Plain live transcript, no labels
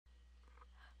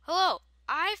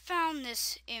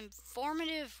this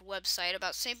informative website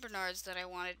about St. Bernards that I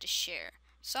wanted to share.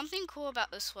 Something cool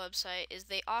about this website is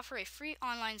they offer a free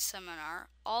online seminar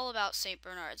all about St.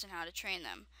 Bernards and how to train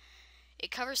them.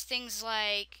 It covers things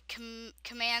like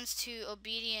commands to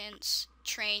obedience,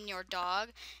 train your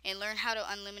dog, and learn how to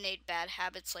eliminate bad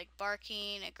habits like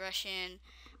barking, aggression,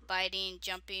 biting,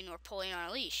 jumping, or pulling on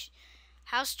a leash.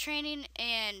 House training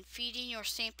and feeding your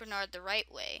St. Bernard the right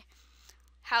way.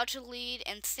 How to lead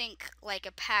and think like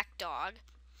a pack dog.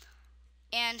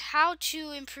 And how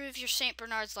to improve your St.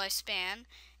 Bernard's lifespan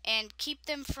and keep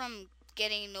them from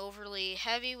getting overly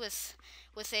heavy with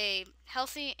a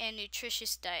healthy and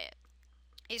nutritious diet.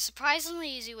 A surprisingly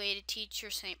easy way to teach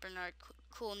your St. Bernard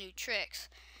cool new tricks,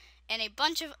 and a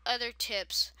bunch of other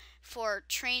tips for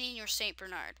training your St.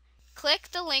 Bernard. Click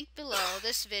the link below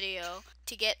this video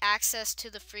to get access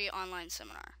to the free online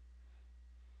seminar.